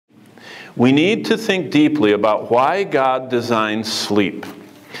We need to think deeply about why God designed sleep.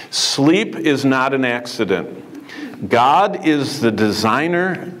 Sleep is not an accident. God is the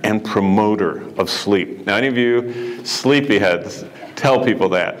designer and promoter of sleep. Now, any of you sleepyheads, tell people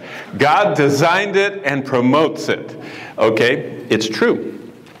that. God designed it and promotes it. Okay? It's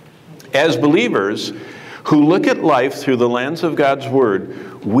true. As believers who look at life through the lens of God's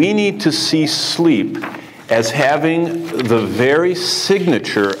Word, we need to see sleep as having the very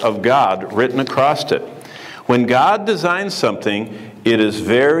signature of God written across it. When God designs something, it is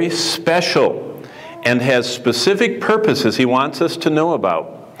very special and has specific purposes He wants us to know about.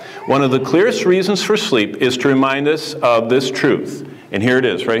 One of the clearest reasons for sleep is to remind us of this truth. And here it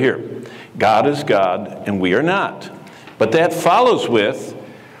is, right here. God is God, and we are not. But that follows with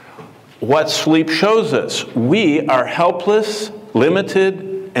what sleep shows us. We are helpless,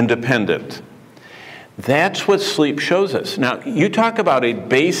 limited, and dependent. That's what sleep shows us. Now, you talk about a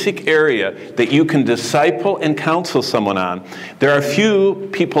basic area that you can disciple and counsel someone on. There are few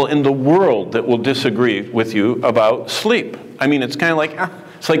people in the world that will disagree with you about sleep. I mean, it's kind of like,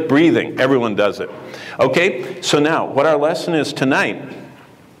 it's like breathing. Everyone does it. Okay, so now, what our lesson is tonight,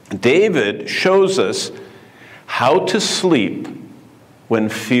 David shows us how to sleep when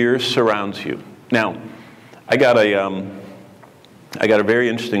fear surrounds you. Now, I got a very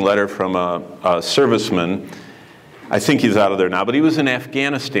interesting letter from a serviceman. I think he's out of there now, but he was in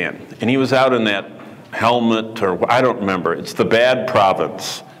Afghanistan, and he was out in that helmet, or I don't remember. It's the bad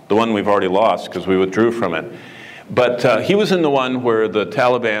province, the one we've already lost because we withdrew from it. But he was in the one where the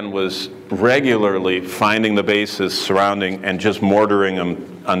Taliban was regularly finding the bases surrounding and just mortaring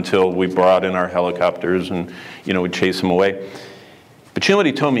them until we brought in our helicopters and, we'd chase them away. But you know what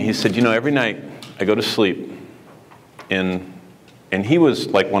he told me? He said, every night I go to sleep and he was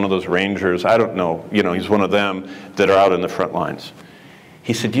like one of those rangers, I don't know, he's one of them that are out in the front lines.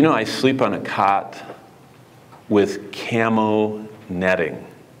 He said, I sleep on a cot with camo netting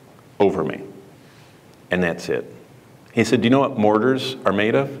over me, and that's it. He said, do you know what mortars are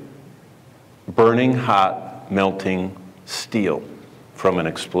made of? Burning hot, melting steel from an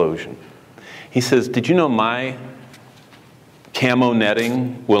explosion. He says, did you know my camo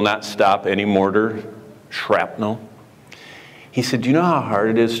netting will not stop any mortar shrapnel? He said, do you know how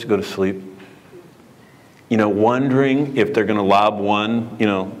hard it is to go to sleep? Wondering if they're going to lob one,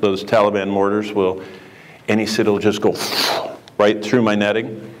 those Taliban mortars will, and he said, it'll just go right through my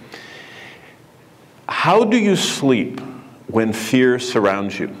netting. How do you sleep when fear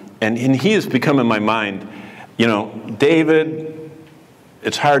surrounds you? And he has become in my mind, David,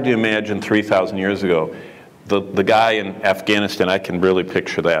 it's hard to imagine 3,000 years ago. The guy in Afghanistan, I can really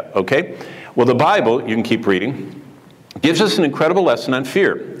picture that, okay? Well, the Bible, you can keep reading, gives us an incredible lesson on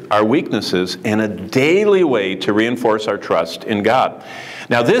fear, our weaknesses, and a daily way to reinforce our trust in God.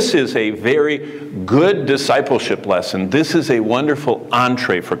 Now, this is a very good discipleship lesson. This is a wonderful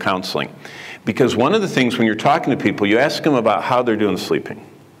entree for counseling. Because one of the things when you're talking to people, you ask them about how they're doing sleeping.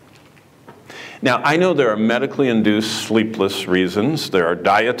 Now, I know there are medically induced sleepless reasons. There are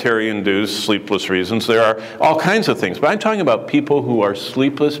dietary induced sleepless reasons. There are all kinds of things. But I'm talking about people who are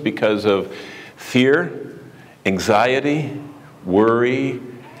sleepless because of fear, anxiety, worry,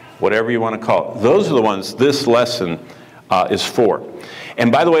 whatever you want to call it. Those are the ones this lesson is for.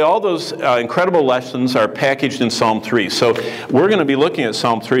 And by the way, all those incredible lessons are packaged in Psalm 3. So we're going to be looking at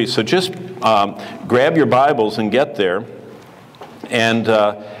Psalm 3. So just grab your Bibles and get there. And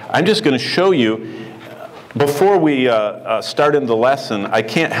I'm just going to show you, before we start into the lesson, I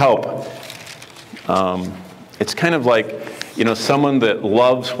can't help. It's kind of like, someone that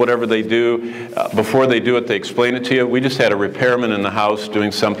loves whatever they do. Before they do it, they explain it to you. We just had a repairman in the house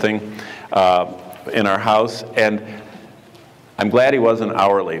doing something in our house. And I'm glad he wasn't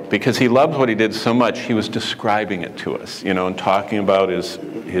hourly, because he loved what he did so much, he was describing it to us, and talking about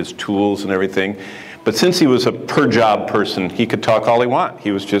his tools and everything. But since he was a per-job person, he could talk all he wanted.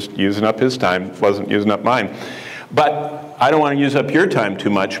 He was just using up his time, wasn't using up mine. But I don't want to use up your time too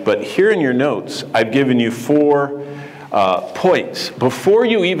much, but here in your notes, I've given you 4 points. Before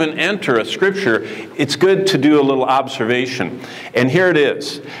you even enter a scripture, it's good to do a little observation. And here it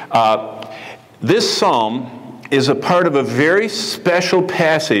is. This psalm is a part of a very special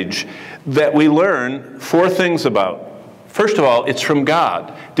passage that we learn 4 things about. First of all, it's from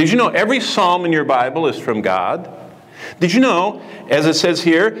God. Did you know every psalm in your Bible is from God? Did you know, as it says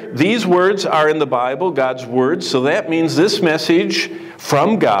here, these words are in the Bible, God's words, so that means this message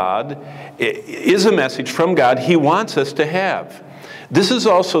from God is a message from God He wants us to have. This is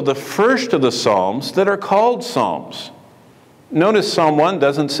also the first of the psalms that are called psalms. Notice Psalm 1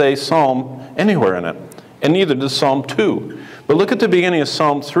 doesn't say psalm anywhere in it. And neither does Psalm 2. But look at the beginning of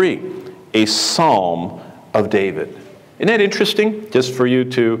Psalm 3. a psalm of David. Isn't that interesting? Just for you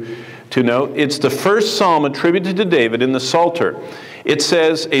to note. It's the first psalm attributed to David in the Psalter. It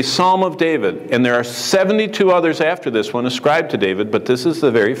says a psalm of David, and there are 72 others after this one ascribed to David, but this is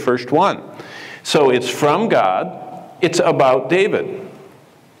the very first one. So it's from God. It's about David.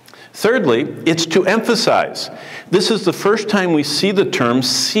 Thirdly, it's to emphasize. This is the first time we see the term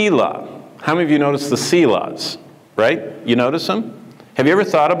Selah. How many of you notice the Selahs? Right? You notice them? Have you ever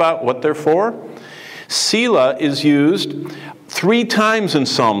thought about what they're for? Selah is used 3 times in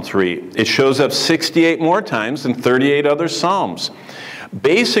Psalm 3. It shows up 68 more times in 38 other Psalms.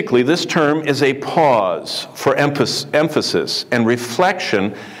 Basically, this term is a pause for emphasis and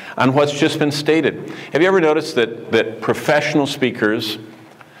reflection on what's just been stated. Have you ever noticed that professional speakers,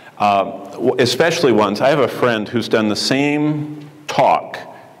 especially ones, I have a friend who's done the same talk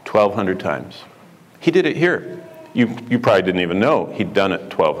 1,200 times. He did it here. You probably didn't even know he'd done it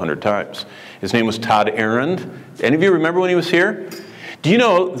 1,200 times. His name was Todd Arend. Any of you remember when he was here? Do you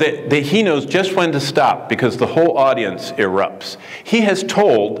know that he knows just when to stop because the whole audience erupts? He has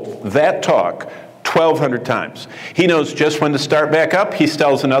told that talk 1,200 times. He knows just when to start back up. He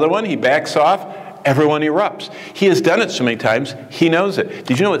tells another one. He backs off. Everyone erupts. He has done it so many times, he knows it.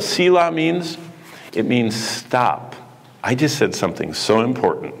 Did you know what Selah means? It means stop. I just said something so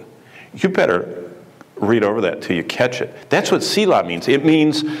important. You better read over that till you catch it. That's what Selah means. It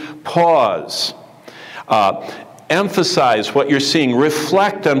means pause. Emphasize what you're seeing.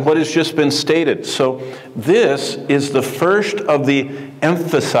 Reflect on what has just been stated. So this is the first of the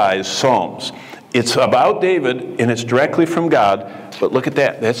emphasized psalms. It's about David, and it's directly from God. But look at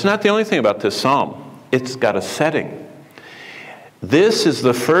that. That's not the only thing about this psalm. It's got a setting. This is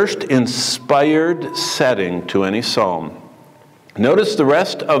the first inspired setting to any psalm. Notice the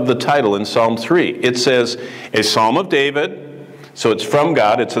rest of the title in Psalm 3. It says, a psalm of David. So it's from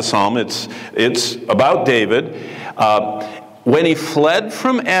God. It's a psalm. It's about David. When he fled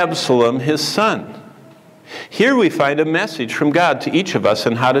from Absalom, his son. Here we find a message from God to each of us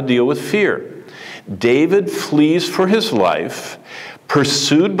on how to deal with fear. David flees for his life,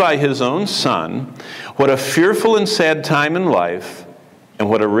 pursued by his own son. What a fearful and sad time in life, and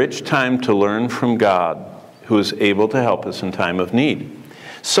what a rich time to learn from God, who is able to help us in time of need.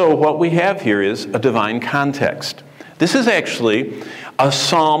 So what we have here is a divine context. This is actually a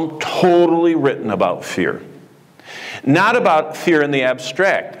psalm totally written about fear. Not about fear in the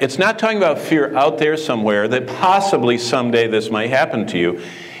abstract. It's not talking about fear out there somewhere that possibly someday this might happen to you.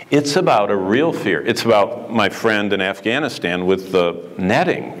 It's about a real fear. It's about my friend in Afghanistan with the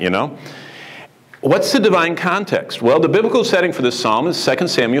netting, you know. What's the divine context? Well, the biblical setting for this psalm is 2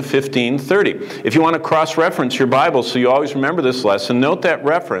 Samuel 15:30. If you want to cross-reference your Bible so you always remember this lesson, note that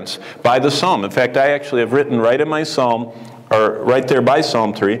reference by the psalm. In fact, I actually have written right in my psalm, or right there by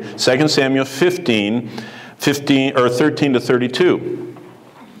Psalm 3, 2 Samuel 13 to 32.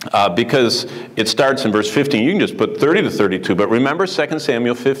 Because it starts in verse 15. You can just put 30 to 32, but remember 2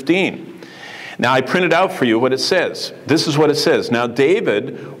 Samuel 15. Now, I printed out for you what it says. This is what it says. Now,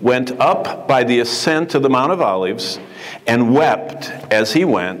 David went up by the ascent of the Mount of Olives and wept as he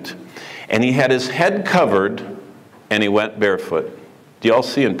went, and he had his head covered, and he went barefoot. Do you all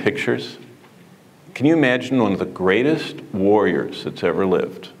see in pictures? Can you imagine one of the greatest warriors that's ever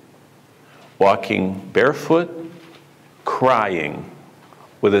lived, walking barefoot, crying,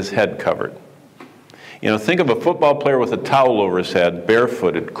 with his head covered? You know, think of a football player with a towel over his head,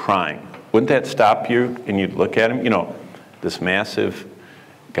 barefooted, crying. Wouldn't that stop you and you'd look at him? You know, this massive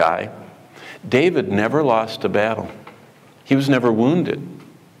guy. David never lost a battle. He was never wounded.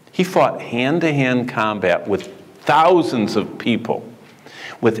 He fought hand-to-hand combat with thousands of people,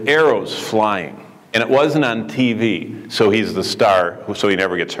 with arrows flying. And it wasn't on TV, so he's the star, so he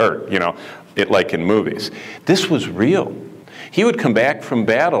never gets hurt, you know, like in movies. This was real. He would come back from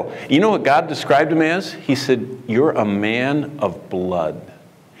battle. You know what God described him as? He said, you're a man of blood.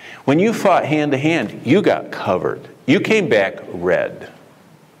 When you fought hand-to-hand, you got covered. You came back red.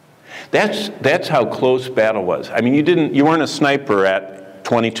 That's how close battle was. I mean, you weren't a sniper at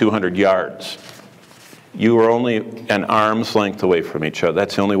 2,200 yards. You were only an arm's length away from each other.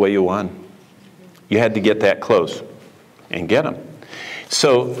 That's the only way you won. You had to get that close and get them.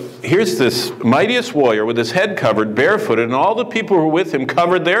 So here's this mightiest warrior with his head covered, barefooted, and all the people who were with him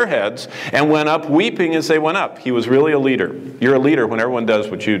covered their heads and went up weeping as they went up. He was really a leader. You're a leader when everyone does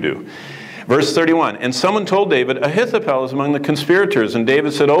what you do. Verse 31, and someone told David, Ahithophel is among the conspirators. And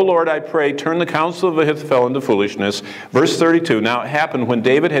David said, O Lord, I pray, turn the counsel of Ahithophel into foolishness. Verse 32, now it happened when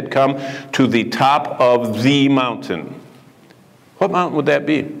David had come to the top of the mountain. What mountain would that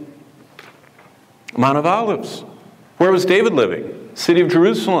be? Mount of Olives. Where was David living? City of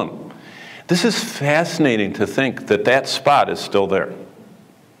Jerusalem. This is fascinating to think that that spot is still there.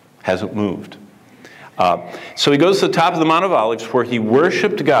 Hasn't moved. So he goes to the top of the Mount of Olives where he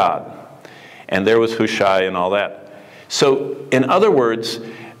worshiped God. And there was Hushai and all that. So, in other words,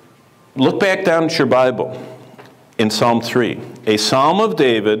 look back down at your Bible in Psalm 3. A psalm of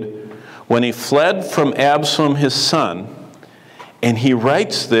David when he fled from Absalom his son. And he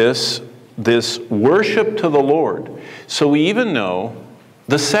writes this worship to the Lord. So we even know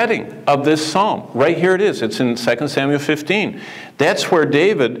the setting of this psalm. Right here it is. It's in 2 Samuel 15. That's where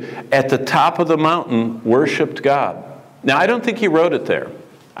David, at the top of the mountain, worshiped God. Now, I don't think he wrote it there.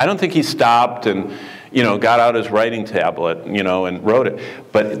 I don't think he stopped and, got out his writing tablet, and wrote it.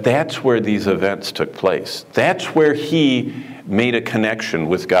 But that's where these events took place. That's where he made a connection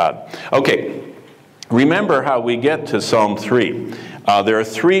with God. Okay, remember how we get to Psalm 3. There are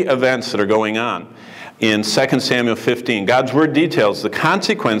 3 events that are going on. In 2 Samuel 15, God's word details the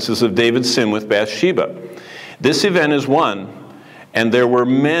consequences of David's sin with Bathsheba. This event is one, and there were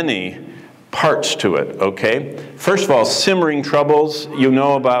many parts to it, okay? First of all, simmering troubles. You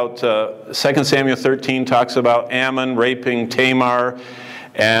know about 2 Samuel 13 talks about Ammon raping Tamar,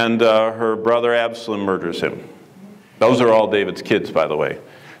 and her brother Absalom murders him. Those are all David's kids, by the way.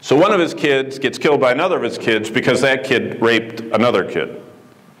 So one of his kids gets killed by another of his kids because that kid raped another kid.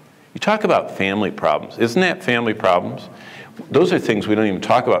 You talk about family problems. Isn't that family problems? Those are things we don't even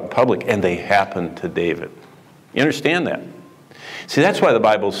talk about in public, and they happen to David. You understand that? See, that's why the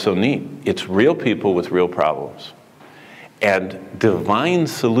Bible is so neat. It's real people with real problems and divine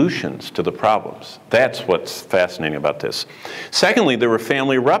solutions to the problems. That's what's fascinating about this. Secondly, there were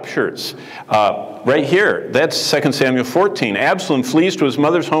family ruptures. Right here, that's 2 Samuel 14. Absalom flees to his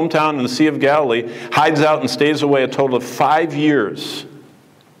mother's hometown in the Sea of Galilee, hides out and stays away a total of 5 years.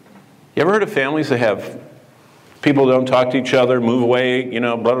 You ever heard of families that have people don't talk to each other, move away,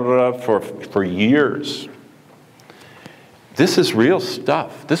 blah, blah, blah, for years? This is real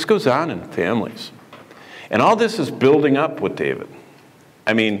stuff. This goes on in families. And all this is building up with David.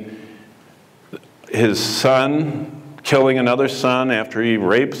 I mean, his son killing another son after he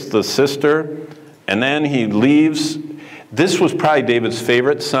rapes the sister, and then he leaves. This was probably David's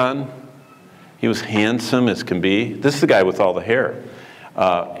favorite son. He was handsome as can be. This is the guy with all the hair.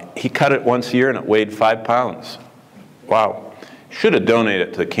 He cut it once a year and it weighed 5 pounds. Wow. Should have donated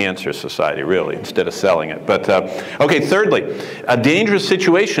it to the Cancer Society, really, instead of selling it. But, okay, thirdly, a dangerous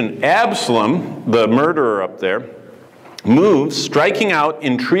situation. Absalom, the murderer up there, moves, striking out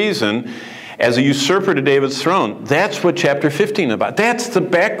in treason as a usurper to David's throne. That's what chapter 15 is about. That's the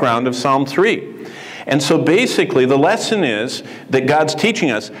background of Psalm 3. And so basically the lesson is that God's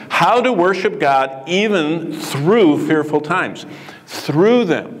teaching us how to worship God even through fearful times. Through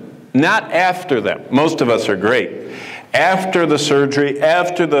them, not after them. Most of us are great. After the surgery,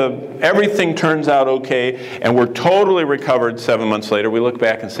 after everything turns out okay, and we're totally recovered 7 months later, we look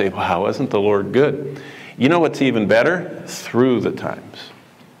back and say, wow, wasn't the Lord good? You know what's even better? Through the times.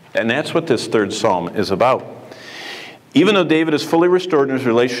 And that's what this third psalm is about. Even though David is fully restored in his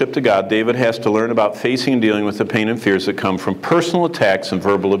relationship to God, David has to learn about facing and dealing with the pain and fears that come from personal attacks and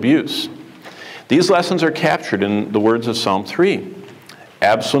verbal abuse. These lessons are captured in the words of Psalm 3.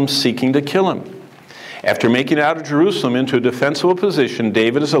 Absalom seeking to kill him. After making it out of Jerusalem into a defensible position,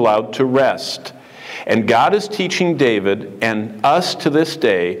 David is allowed to rest. And God is teaching David and us to this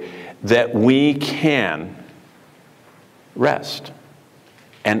day that we can rest.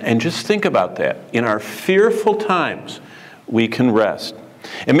 And just think about that. In our fearful times, we can rest.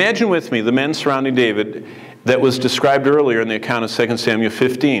 Imagine with me the men surrounding David that was described earlier in the account of 2 Samuel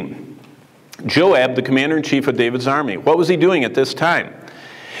 15. Joab, the commander-in-chief of David's army. What was he doing at this time?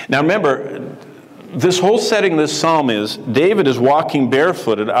 Now remember, this whole setting of this psalm is David is walking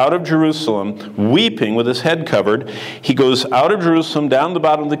barefooted out of Jerusalem, weeping with his head covered. He goes out of Jerusalem, down the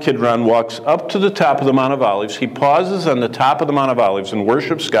bottom of the Kidron, walks up to the top of the Mount of Olives. He pauses on the top of the Mount of Olives and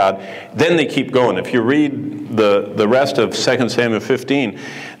worships God. Then they keep going. If you read the rest of 2 Samuel 15,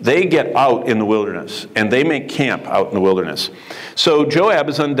 they get out in the wilderness, and they make camp out in the wilderness. So Joab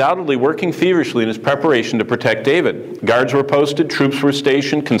is undoubtedly working feverishly in his preparation to protect David. Guards were posted, troops were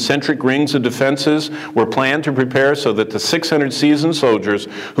stationed, concentric rings of defenses were planned to prepare so that the 600 seasoned soldiers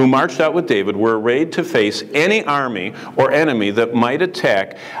who marched out with David were arrayed to face any army or enemy that might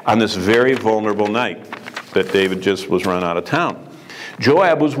attack on this very vulnerable night that David just was run out of town.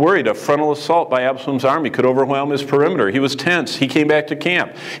 Joab was worried a frontal assault by Absalom's army could overwhelm his perimeter. He was tense. He came back to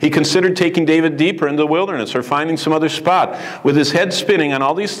camp. He considered taking David deeper into the wilderness or finding some other spot. With his head spinning on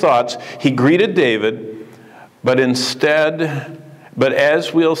all these thoughts, he greeted David, but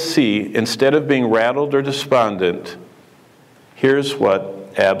as we'll see, instead of being rattled or despondent, here's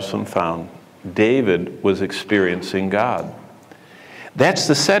what Absalom found David was experiencing God. That's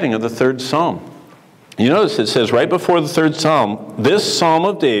the setting of the third psalm. You notice it says right before the third psalm, this psalm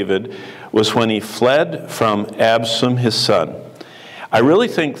of David was when he fled from Absalom, his son. I really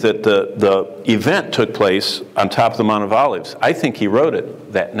think that the event took place on top of the Mount of Olives. I think he wrote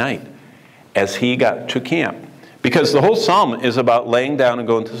it that night as he got to camp. Because the whole psalm is about laying down and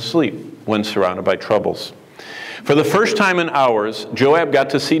going to sleep when surrounded by troubles. For the first time in hours, Joab got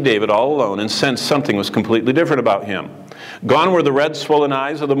to see David all alone and sensed something was completely different about him. Gone were the red, swollen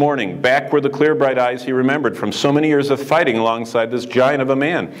eyes of the morning. Back were the clear, bright eyes he remembered from so many years of fighting alongside this giant of a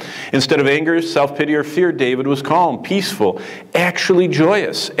man. Instead of anger, self-pity, or fear, David was calm, peaceful, actually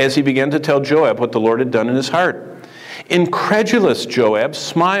joyous, as he began to tell Joab what the Lord had done in his heart. Incredulous Joab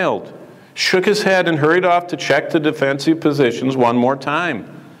smiled, shook his head, and hurried off to check the defensive positions one more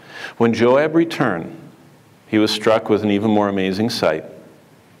time. When Joab returned, he was struck with an even more amazing sight.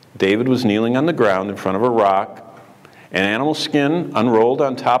 David was kneeling on the ground in front of a rock, an animal skin unrolled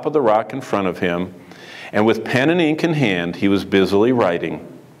on top of the rock in front of him, and with pen and ink in hand, he was busily writing,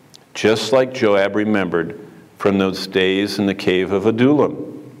 just like Joab remembered from those days in the cave of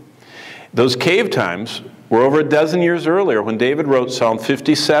Adullam. Those cave times were over a dozen years earlier when David wrote Psalm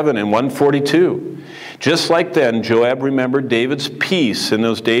 57 and 142. Just like then, Joab remembered David's peace in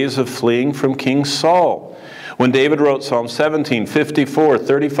those days of fleeing from King Saul. When David wrote Psalm 17, 54,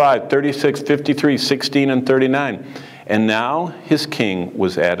 35, 36, 53, 16, and 39. And now his king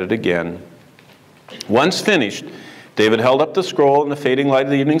was at it again. Once finished, David held up the scroll in the fading light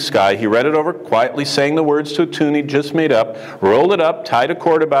of the evening sky. He read it over quietly, sang the words to a tune he'd just made up, rolled it up, tied a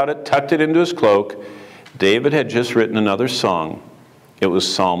cord about it, tucked it into his cloak. David had just written another song. It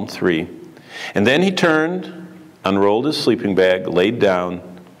was Psalm 3. And then he turned, unrolled his sleeping bag, laid down,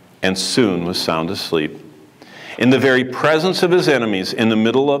 and soon was sound asleep. In the very presence of his enemies, in the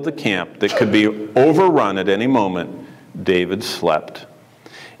middle of the camp that could be overrun at any moment, David slept.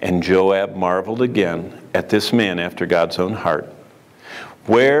 And Joab marveled again at this man after God's own heart.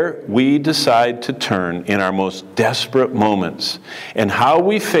 Where we decide to turn in our most desperate moments and how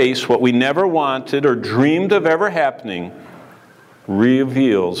we face what we never wanted or dreamed of ever happening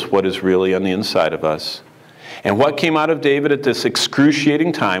reveals what is really on the inside of us. And what came out of David at this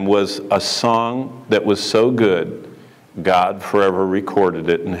excruciating time was a song that was so good, God forever recorded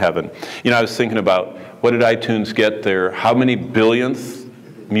it in heaven. You know, I was thinking about, what did iTunes get their, how many billionth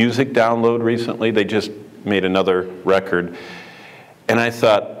music download recently? They just made another record. And I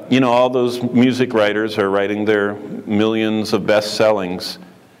thought, you know, all those music writers are writing their millions of best-sellings,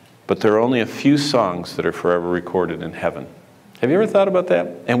 but there are only a few songs that are forever recorded in heaven. Have you ever thought about that?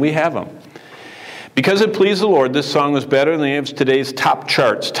 And we have them. Because it pleased the Lord, this song was better than any of today's top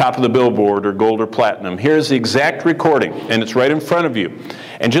charts, top of the Billboard or gold or platinum. Here's the exact recording, and it's right in front of you.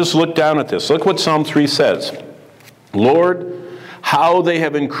 And just look down at this. Look what Psalm 3 says. Lord, how they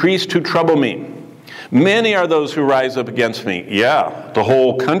have increased who trouble me. Many are those who rise up against me. Yeah, the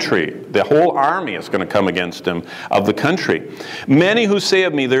whole country, the whole army is going to come against him of the country. Many who say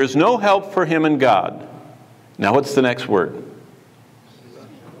of me, there is no help for him in God. Now what's the next word?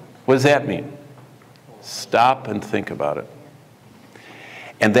 What does that mean? Stop and think about it.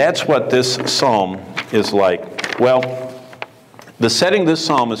 And that's what this psalm is like. Well, the setting of this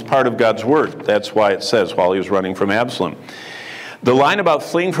psalm is part of God's word. That's why it says, while he was running from Absalom. The line about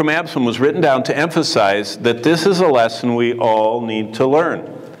fleeing from Absalom was written down to emphasize that this is a lesson we all need to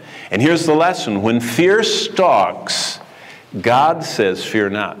learn. And here's the lesson. When fear stalks, God says, fear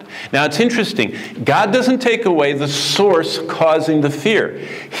not. Now, it's interesting. God doesn't take away the source causing the fear.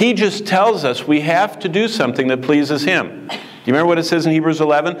 He just tells us we have to do something that pleases him. Do you remember what it says in Hebrews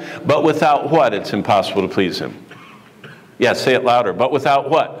 11? But without what? It's impossible to please him. Yeah, say it louder. But without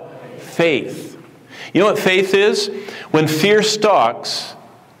what? Faith. You know what faith is? When fear stalks,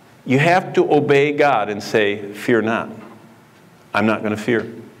 you have to obey God and say, fear not. I'm not going to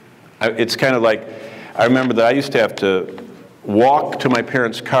fear. It's kind of like, I remember that I used to have to walk to my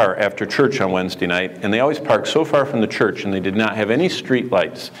parents' car after church on Wednesday night, and they always parked so far from the church, and they did not have any street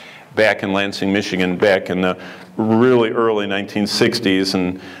lights back in Lansing, Michigan, back in the really early 1960s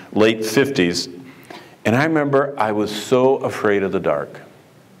and late 50s. And I remember I was so afraid of the dark.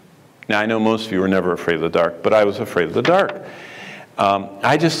 Now, I know most of you were never afraid of the dark, but I was afraid of the dark.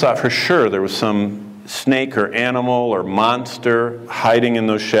 I just thought for sure there was some snake or animal or monster hiding in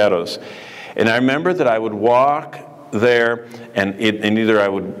those shadows. And I remember that I would walk there, and either I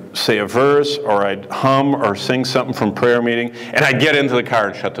would say a verse, or I'd hum or sing something from prayer meeting, and I'd get into the car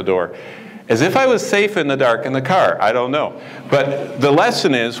and shut the door. As if I was safe in the dark in the car. I don't know. But the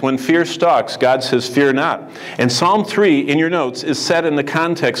lesson is, when fear stalks, God says, fear not. And Psalm 3, in your notes, is set in the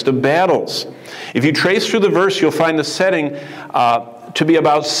context of battles. If you trace through the verse, you'll find the setting to be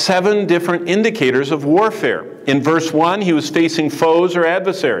about 7 different indicators of warfare. In verse 1, he was facing foes or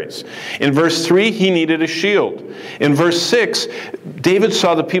adversaries. In verse 3, he needed a shield. In verse 6, David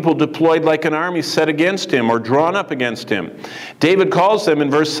saw the people deployed like an army set against him or drawn up against him. David calls them, in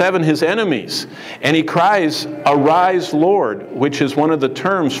verse 7, his enemies. And he cries, "Arise, Lord," which is one of the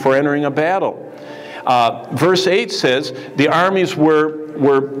terms for entering a battle. Verse 8 says the armies were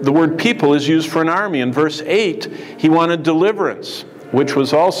the word people is used for an army. In verse 8, he wanted deliverance, which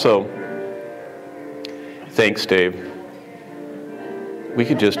was also, thanks, Dave. We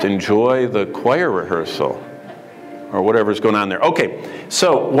could just enjoy the choir rehearsal or whatever's going on there. Okay,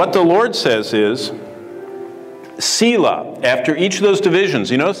 so what the Lord says is, Selah, after each of those divisions.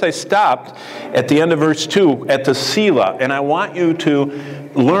 You notice I stopped at the end of verse 2 at the Selah, and I want you to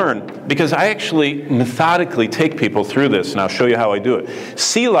learn, because I actually methodically take people through this, and I'll show you how I do it.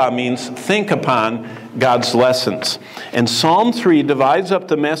 Selah means think upon God's lessons. And Psalm 3 divides up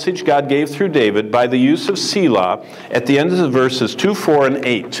the message God gave through David by the use of Selah at the end of the verses 2, 4, and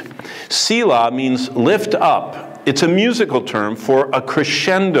 8. Selah means lift up. It's a musical term for a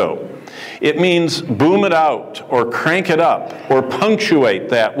crescendo. It means boom it out or crank it up or punctuate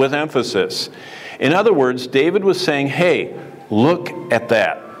that with emphasis. In other words, David was saying, hey, look at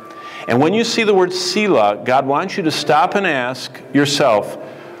that. And when you see the word Selah, God wants you to stop and ask yourself,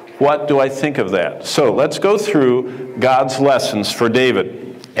 what do I think of that? So let's go through God's lessons for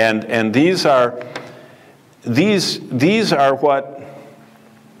David. And these are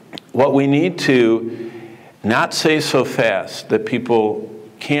what we need to not say so fast that people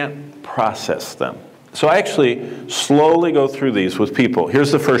can't process them. So I actually slowly go through these with people.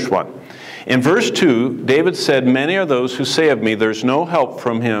 Here's the first one. In verse 2, David said, many are those who say of me, there's no help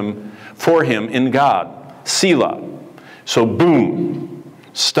for him in God. Selah. So boom.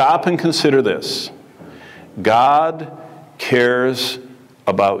 Stop and consider this. God cares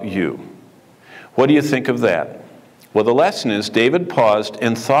about you. What do you think of that? Well, the lesson is David paused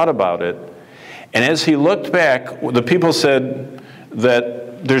and thought about it. And as he looked back, the people said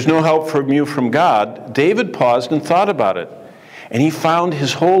that there's no help from you from God. David paused and thought about it. And he found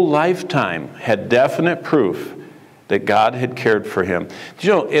his whole lifetime had definite proof that God had cared for him. You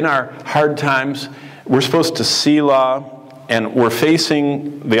know, in our hard times, we're supposed to Selah, and we're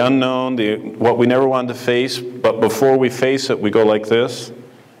facing the unknown, what we never wanted to face, but before we face it, we go like this,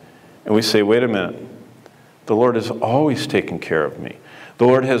 and we say, wait a minute, the Lord has always taken care of me. The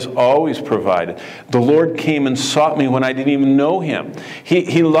Lord has always provided. The Lord came and sought me when I didn't even know him.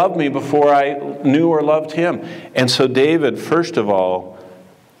 He loved me before I knew or loved him. And so David, first of all,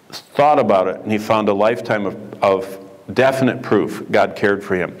 thought about it, and he found a lifetime of definite proof God cared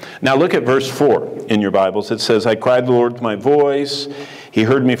for him. Now look at verse 4 in your Bibles. It says, I cried to the Lord with my voice. He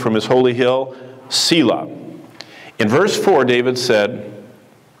heard me from his holy hill. Selah. In verse 4, David said,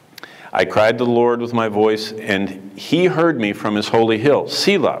 I cried to the Lord with my voice, and he heard me from his holy hill.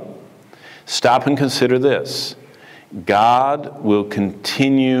 Selah. Stop and consider this. God will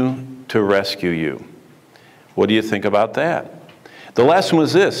continue to rescue you. What do you think about that? The lesson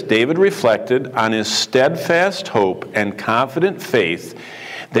was this. David reflected on his steadfast hope and confident faith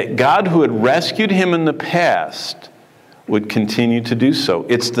that God, who had rescued him in the past, would continue to do so.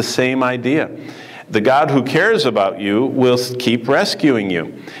 It's the same idea. The God who cares about you will keep rescuing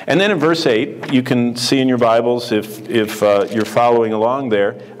you. And then in verse 8, you can see in your Bibles, if you're following along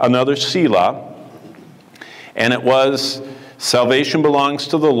there, another Selah. And it was, salvation belongs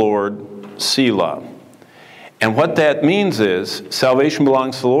to the Lord, Selah. And what that means is, salvation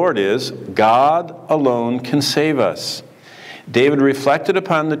belongs to the Lord is, God alone can save us. David reflected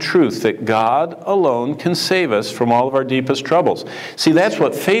upon the truth that God alone can save us from all of our deepest troubles. See, that's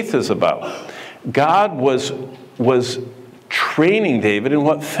what faith is about. God was training David in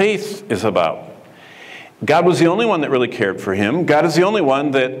what faith is about. God was the only one that really cared for him. God is the only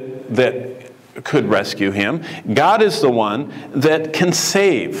one that could rescue him. God is the one that can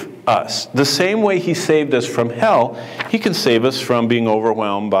save us. The same way he saved us from hell, he can save us from being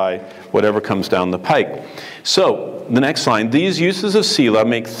overwhelmed by whatever comes down the pike. So, the next line, these uses of Selah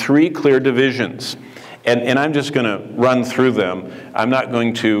make 3 clear divisions. And I'm just going to run through them. I'm not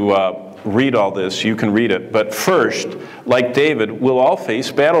going to read all this. You can read it. But first, like David, we'll all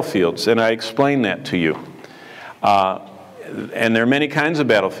face battlefields, and I explained that to you. And there are many kinds of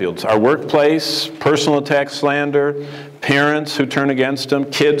battlefields. Our workplace, personal attack, slander, parents who turn against them,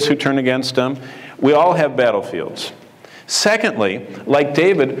 kids who turn against them. We all have battlefields. Secondly, like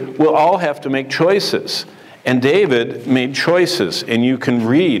David, we'll all have to make choices. And David made choices, and you can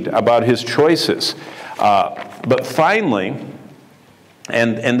read about his choices. But finally,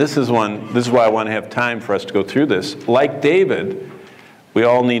 and this is why I want to have time for us to go through this. Like David, we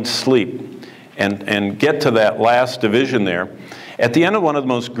all need sleep. And get to that last division there. At the end of one of the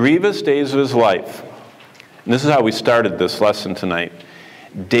most grievous days of his life, and this is how we started this lesson tonight,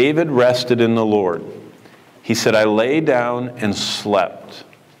 David rested in the Lord. He said, I lay down and slept.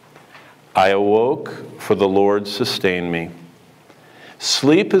 I awoke, for the Lord sustained me.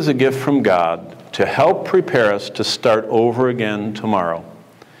 Sleep is a gift from God to help prepare us to start over again tomorrow,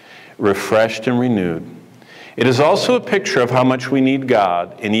 refreshed and renewed. It is also a picture of how much we need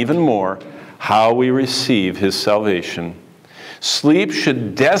God, and even more, how we receive His salvation. Sleep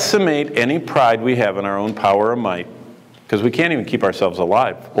should decimate any pride we have in our own power or might, because we can't even keep ourselves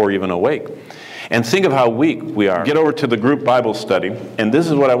alive or even awake. And think of how weak we are. Get over to the group Bible study, and this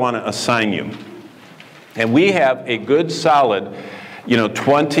is what I want to assign you. And we have a good solid,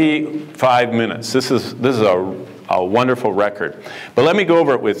 25 minutes. This is a wonderful record. But let me go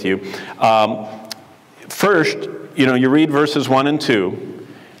over it with you. First, you read verses 1 and 2.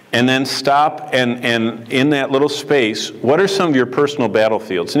 And then stop, and in that little space, what are some of your personal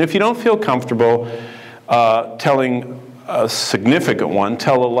battlefields? And if you don't feel comfortable telling a significant one,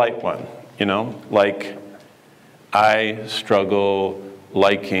 tell a light one. Like, I struggle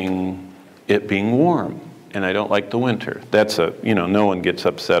liking it being warm, and I don't like the winter. That's no one gets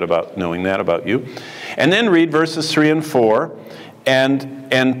upset about knowing that about you. And then read verses 3 and 4,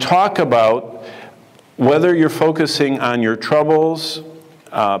 and talk about whether you're focusing on your troubles,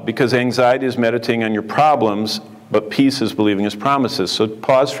 because anxiety is meditating on your problems, but peace is believing His promises. So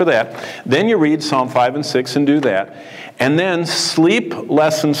pause for that. Then you read Psalm 5 and 6 and do that. And then sleep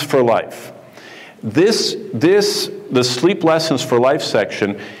lessons for life. The sleep lessons for life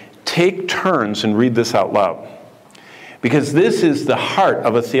section, take turns and read this out loud. Because this is the heart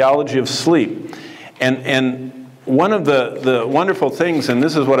of a theology of sleep. And one of the wonderful things, and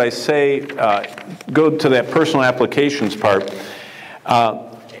this is what I say, go to that personal applications part.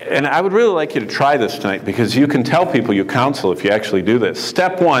 And I would really like you to try this tonight, because you can tell people you counsel if you actually do this.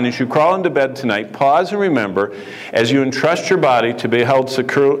 Step 1, as you crawl into bed tonight, pause and remember, as you entrust your body to be held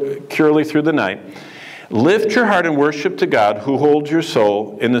securely through the night, lift your heart in worship to God, who holds your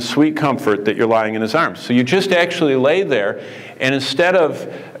soul in the sweet comfort that you're lying in His arms. So you just actually lay there, and instead of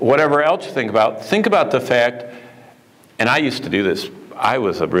whatever else you think about the fact, and I used to do this, I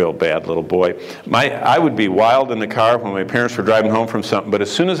was a real bad little boy. I would be wild in the car when my parents were driving home from something, but as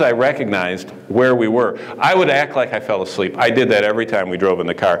soon as I recognized where we were, I would act like I fell asleep. I did that every time we drove in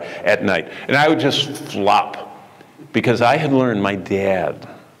the car at night. And I would just flop, because I had learned my dad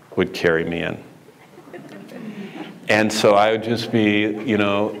would carry me in. And so I would just be,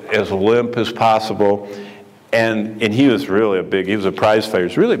 as limp as possible. And he was really he was a prize fighter. He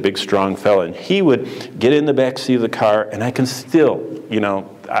was really a big, strong fella. And he would get in the back seat of the car, and I can still,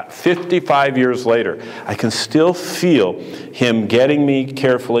 55 years later, I can still feel him getting me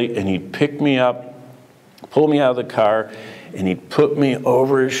carefully, and he'd pick me up, pull me out of the car, and he'd put me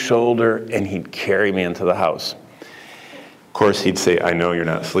over his shoulder, and he'd carry me into the house. Of course, he'd say, I know you're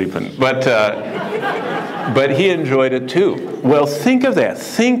not sleeping. But he enjoyed it too. Well, think of that.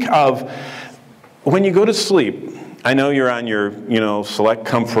 Think of when you go to sleep. I know you're on your, Select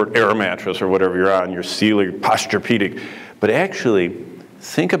Comfort Air mattress or whatever you're on, your Sealy Posturepedic, but actually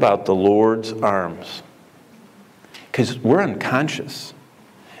think about the Lord's arms, because we're unconscious.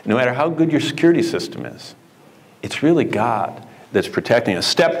 No matter how good your security system is, it's really God that's protecting us.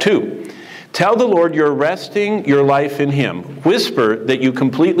 Step 2, tell the Lord you're resting your life in Him. Whisper that you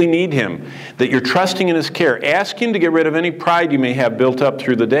completely need Him, that you're trusting in His care. Ask Him to get rid of any pride you may have built up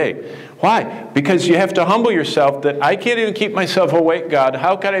through the day. Why? Because you have to humble yourself that I can't even keep myself awake, God.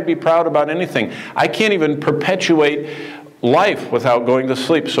 How can I be proud about anything? I can't even perpetuate life without going to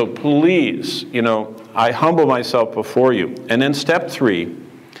sleep. So please, I humble myself before you. And then step 3,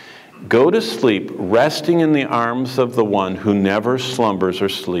 go to sleep resting in the arms of the one who never slumbers or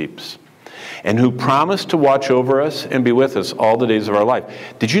sleeps, and who promised to watch over us and be with us all the days of our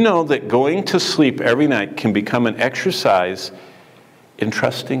life. Did you know that going to sleep every night can become an exercise in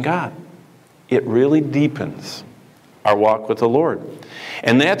trusting God? It really deepens our walk with the Lord.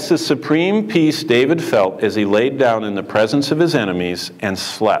 And that's the supreme peace David felt as he laid down in the presence of his enemies and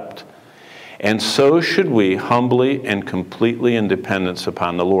slept. And so should we, humbly and completely in dependence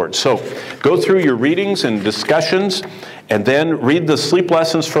upon the Lord. So go through your readings and discussions, and then read the sleep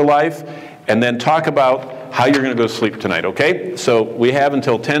lessons for life, and then talk about how you're going to go to sleep tonight, okay? So we have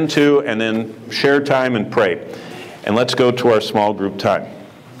until 10:02, and then share time and pray. And let's go to our small group time.